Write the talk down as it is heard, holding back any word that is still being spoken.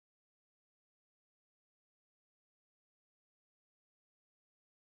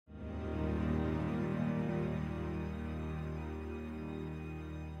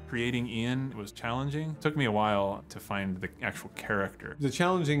Creating Ian was challenging. It took me a while to find the actual character. The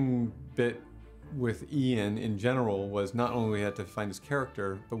challenging bit with Ian in general was not only we had to find his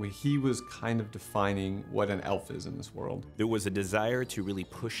character, but he was kind of defining what an elf is in this world. There was a desire to really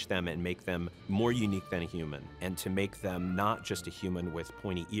push them and make them more unique than a human, and to make them not just a human with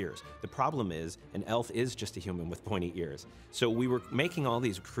pointy ears. The problem is, an elf is just a human with pointy ears. So we were making all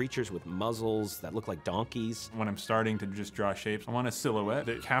these creatures with muzzles that look like donkeys. When I'm starting to just draw shapes, I want a silhouette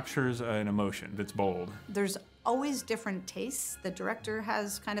that captures an emotion that's bold. There's always different tastes. The director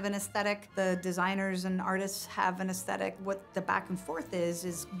has kind of an aesthetic. The designers and artists have an aesthetic. What the back and forth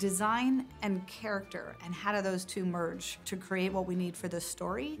is design and character, and how do those two merge to create what we need for this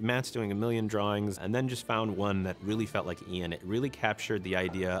story. Matt's doing a million drawings, and then just found one that really felt like Ian. It really captured the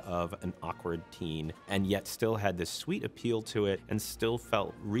idea of an awkward teen, and yet still had this sweet appeal to it, and still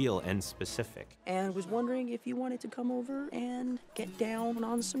felt real and specific. And was wondering if you wanted to come over and get down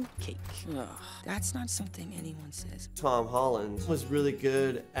on some cake. Ugh, that's not something anyone says. Tom Holland was really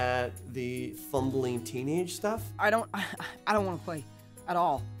good at the fumbling teenage stuff. I don't want to play at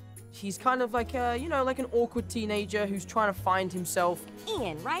all. He's kind of like you know, like an awkward teenager who's trying to find himself.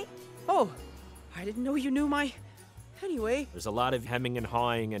 Ian, right? Oh, I didn't know you knew my... Anyway. There's a lot of hemming and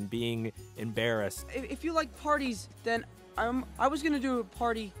hawing and being embarrassed. If you like parties, then I was gonna do a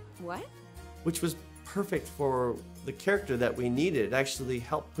party. What? Which was perfect for the character that we needed. It actually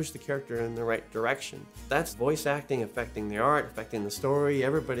helped push the character in the right direction. That's voice acting affecting the art, affecting the story,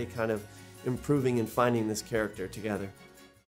 everybody kind of improving and finding this character together.